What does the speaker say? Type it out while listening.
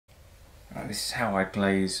this is how I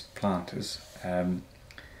glaze planters.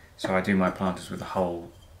 So I do my planters with a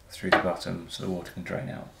hole through the bottom so the water can drain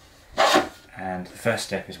out. And the first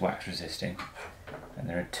step is wax resisting. And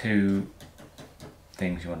there are two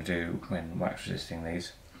things you want to do when wax resisting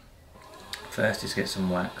these. First is get some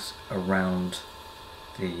wax around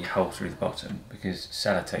the hole through the bottom, because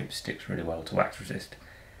sellotape sticks really well to wax resist.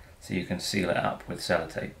 So you can seal it up with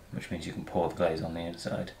sellotape, which means you can pour the glaze on the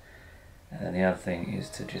inside. And then the other thing is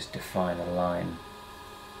to just define a line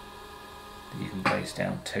that you can glaze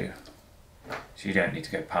down to. So you don't need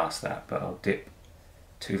to go past that, but I'll dip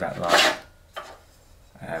to that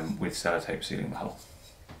line with sellotape sealing the hole.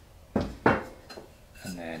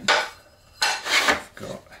 And then I've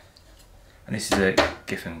got, and this is a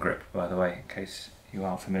Giffen grip, by the way, in case you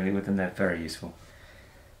aren't familiar with them, they're very useful.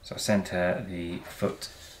 So I centre the foot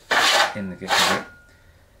in the Giffen grip,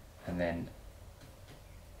 and then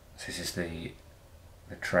so this is the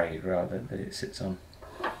tray rather that it sits on.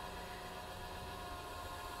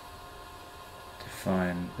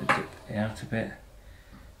 Define the dip the outer bit,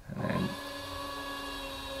 and then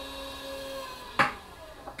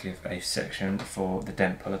give a section for the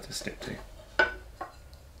dent puller to stick to.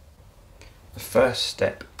 The first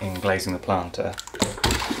step in glazing the planter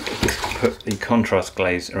is to put the contrast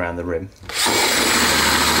glaze around the rim.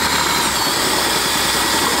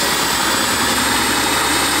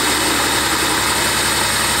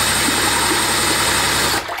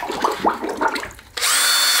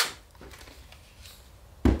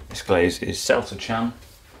 This glaze is Selsor Chun,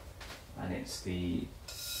 and it's the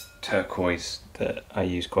turquoise that I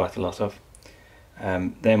use quite a lot of.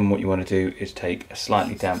 Then what you want to do is take a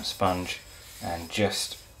slightly damp sponge and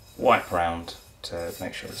just wipe around to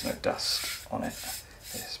make sure there's no dust on it.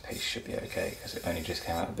 This piece should be okay because it only just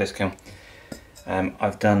came out of the biscuit.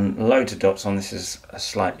 I've done loads of dots on this. Is a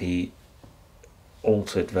slightly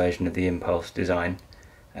altered version of the Impulse design,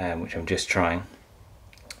 which I'm just trying.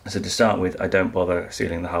 So to start with, I don't bother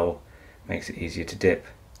sealing the hole, makes it easier to dip.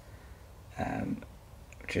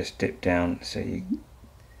 Just dip down so you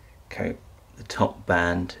coat the top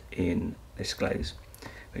band in this glaze,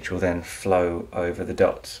 which will then flow over the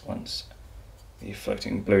dots once the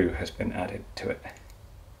floating blue has been added to it.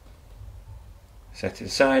 Set it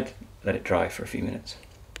aside, let it dry for a few minutes.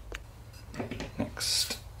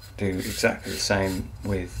 Next, do exactly the same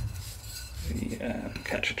with the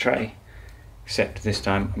catcher tray, except this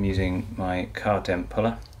time I'm using my car dent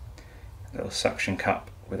puller, a little suction cup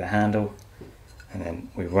with a handle, and then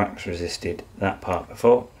we wax resisted that part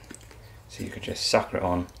before, so you could just sucker it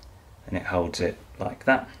on and it holds it like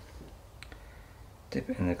that. Dip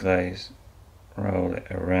it in the glaze, roll it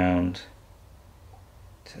around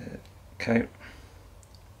to coat.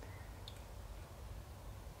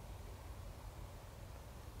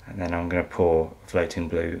 And then I'm going to pour floating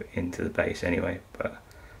blue into the base anyway, but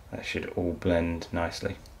that should all blend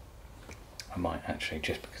nicely. I might actually,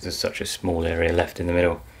 just because there's such a small area left in the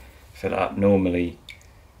middle, fill it up. Normally,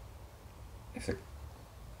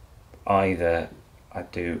 either I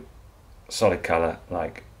do solid colour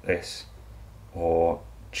like this, or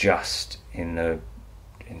just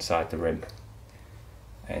inside the rim.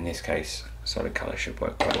 In this case, solid colour should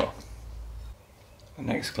work quite well. The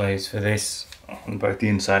next glaze for this, on both the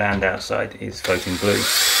inside and outside, is floating blue.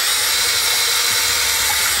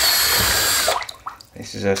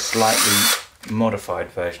 This is a slightly modified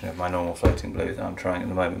version of my normal floating blue that I'm trying at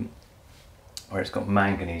the moment, where it's got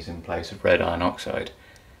manganese in place of red iron oxide.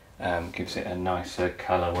 Gives it a nicer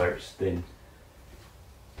colour where it's thin.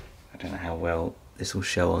 I don't know how well this will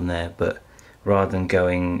show on there, but rather than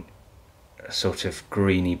going a sort of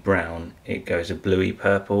greeny brown, it goes a bluey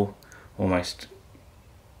purple, almost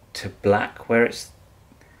to black, where it's,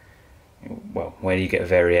 well, where you get a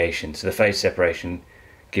variation. So the phase separation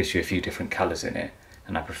gives you a few different colours in it,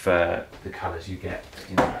 and I prefer the colours you get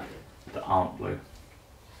in that aren't blue.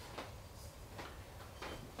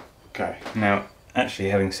 Okay, now actually,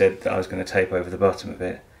 having said that I was going to tape over the bottom of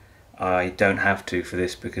it, I don't have to for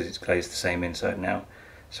this because it's glazed the same inside and out.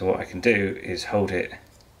 So what I can do is hold it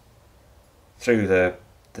through the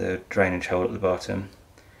drainage hole at the bottom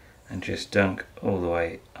and just dunk all the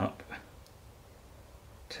way up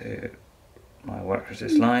to my wax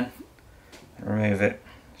resist line, remove it,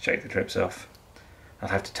 shake the drips off. I'll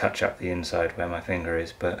have to touch up the inside where my finger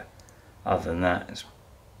is, but other than that it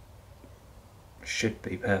should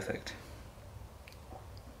be perfect.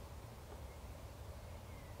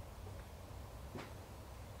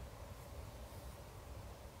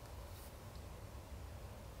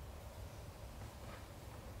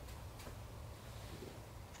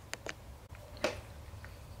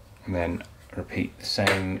 And then repeat the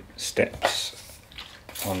same steps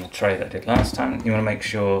on the tray that I did last time. You want to make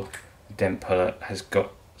sure the dent puller has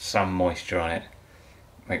got some moisture on it,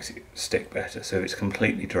 makes it stick better. So if it's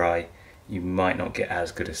completely dry, you might not get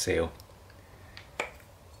as good a seal.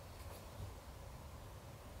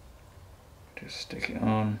 Just stick it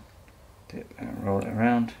on, dip and roll it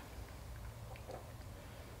around.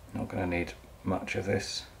 Not going to need much of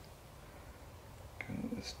this.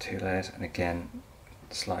 There's 2 layers, and again,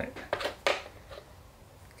 slight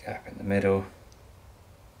gap in the middle.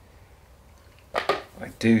 I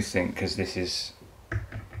do think, because this is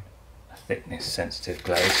a thickness sensitive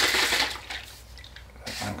glaze,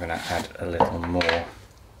 I'm going to add a little more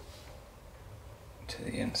to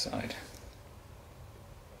the inside.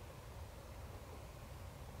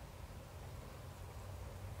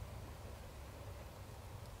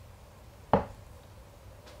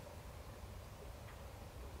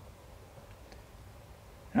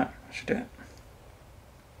 Should do it.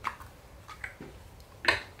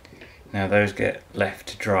 Now those get left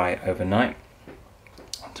to dry overnight.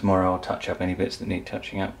 Tomorrow I'll touch up any bits that need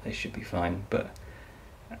touching up. They should be fine, but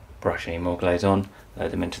brush any more glaze on,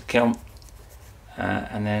 load them into the kiln,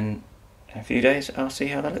 and then in a few days I'll see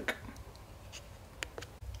how they look.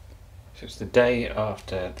 So it's the day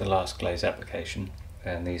after the last glaze application,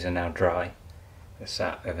 and these are now dry. They're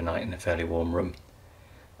sat overnight in a fairly warm room.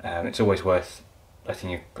 It's always worth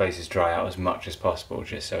letting your glazes dry out as much as possible,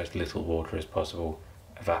 just so as little water as possible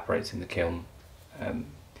evaporates in the kiln,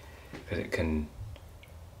 because it can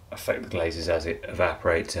affect the glazes as it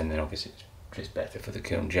evaporates, and then obviously it's just better for the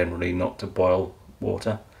kiln generally not to boil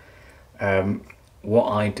water.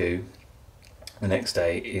 What I do the next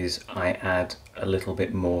day is I add a little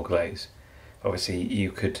bit more glaze. Obviously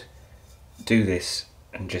you could do this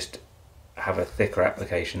and just have a thicker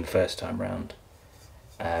application the first time round,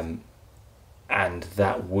 and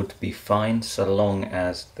that would be fine so long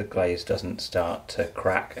as the glaze doesn't start to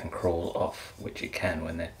crack and crawl off, which it can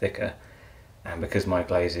when they're thicker. And because my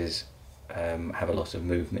glazes have a lot of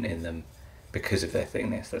movement in them because of their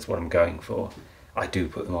thickness, that's what I'm going for, I do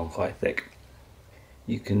put them on quite thick.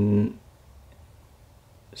 You can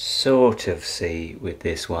sort of see with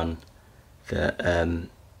this one that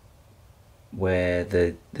where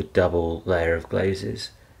the double layer of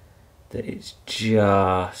glazes, that it's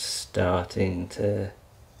just starting to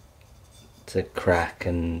crack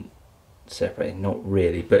and separate. Not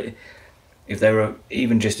really, but if they were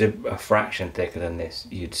even just a fraction thicker than this,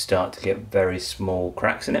 you'd start to get very small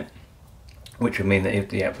cracks in it, which would mean that if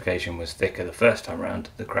the application was thicker the first time round,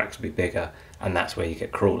 the cracks would be bigger, and that's where you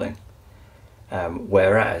get crawling.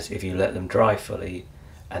 Whereas if you let them dry fully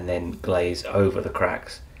and then glaze over the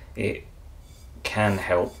cracks, it can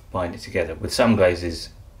help bind it together. With some glazes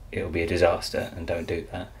it'll be a disaster, and don't do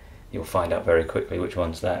that. You'll find out very quickly which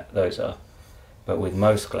ones those are. But with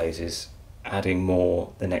most glazes, adding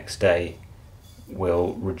more the next day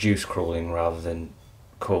will reduce crawling rather than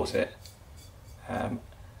cause it.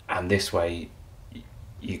 And this way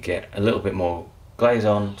you get a little bit more glaze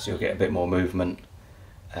on, so you'll get a bit more movement,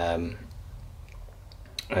 and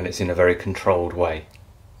it's in a very controlled way.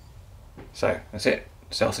 So that's it,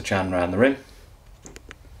 Selsor Chun around the rim.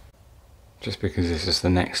 Just because this is the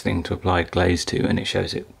next thing to apply glaze to and it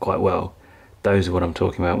shows it quite well, those are what I'm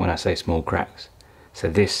talking about when I say small cracks. So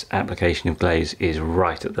this application of glaze is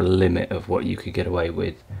right at the limit of what you could get away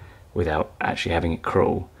with without actually having it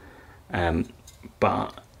crawl.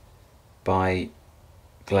 But by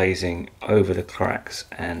glazing over the cracks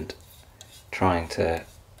and trying to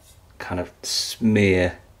kind of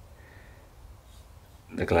smear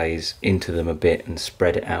the glaze into them a bit and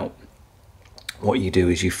spread it out, what you do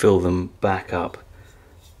is you fill them back up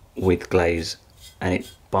with glaze, and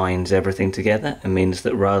it binds everything together and means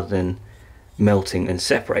that rather than melting and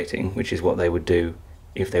separating, which is what they would do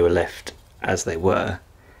if they were left as they were,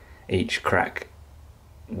 each crack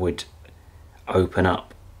would open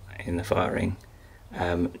up in the firing.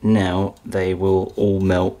 Now they will all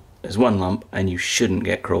melt as one lump and you shouldn't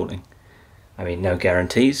get crawling. I mean, no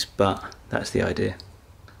guarantees, but that's the idea.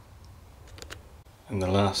 And the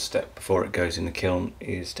last step before it goes in the kiln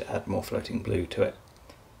is to add more floating blue to it.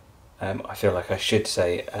 I feel like I should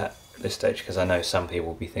say at this stage, because I know some people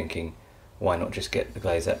will be thinking, why not just get the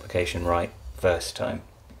glaze application right first time?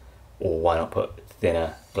 Or why not put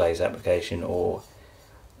thinner glaze application? Or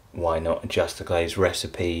why not adjust the glaze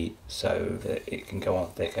recipe so that it can go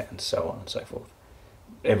on thicker, and so on and so forth.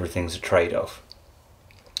 Everything's a trade-off.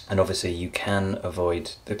 And obviously you can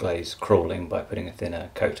avoid the glaze crawling by putting a thinner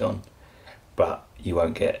coat on, but you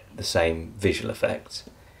won't get the same visual effects.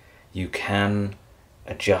 You can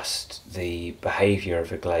adjust the behaviour of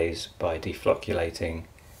the glaze by deflocculating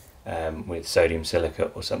with sodium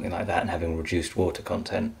silicate or something like that and having reduced water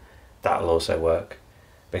content, that'll also work.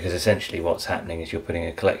 Because essentially what's happening is you're putting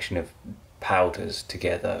a collection of powders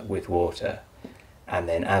together with water, and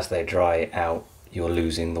then as they dry out you're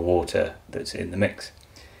losing the water that's in the mix,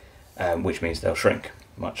 which means they'll shrink,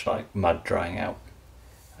 much like mud drying out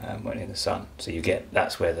when in the sun. So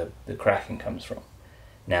that's where the cracking comes from.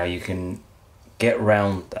 Now you can get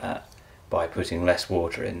around that by putting less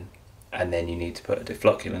water in, and then you need to put a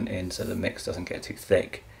deflocculant in so the mix doesn't get too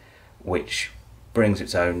thick, which brings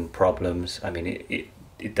its own problems. I mean,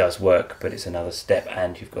 it does work, but it's another step,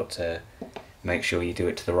 and you've got to make sure you do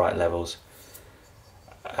it to the right levels.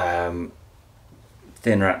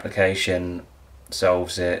 Thinner application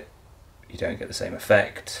solves it. You don't get the same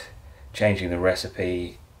effect. Changing the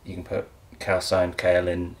recipe, you can put calcined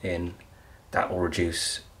kaolin in. That will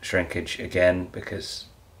reduce shrinkage again, because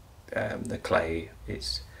the clay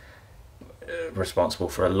is responsible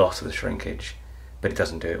for a lot of the shrinkage, but it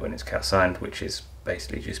doesn't do it when it's calcined, which is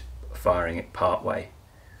basically just firing it part way.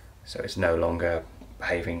 So it's no longer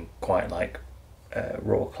behaving quite like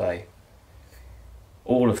raw clay.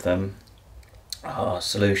 All of them are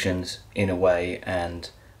solutions in a way and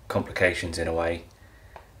complications in a way,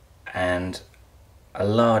 and a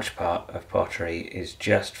large part of pottery is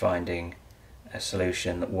just finding a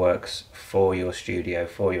solution that works for your studio,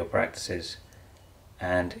 for your practices.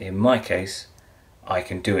 And in my case, I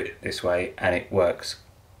can do it this way and it works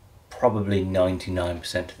probably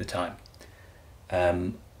 99% of the time.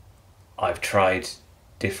 I've tried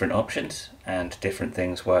different options and different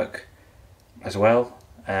things work as well.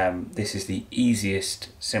 This is the easiest,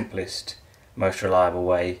 simplest, most reliable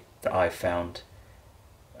way that I've found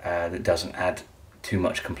that doesn't add too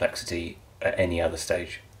much complexity at any other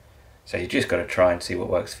stage. So you just got to try and see what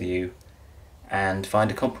works for you and find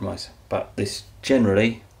a compromise. But this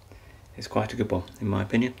generally is quite a good one, in my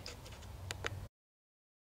opinion.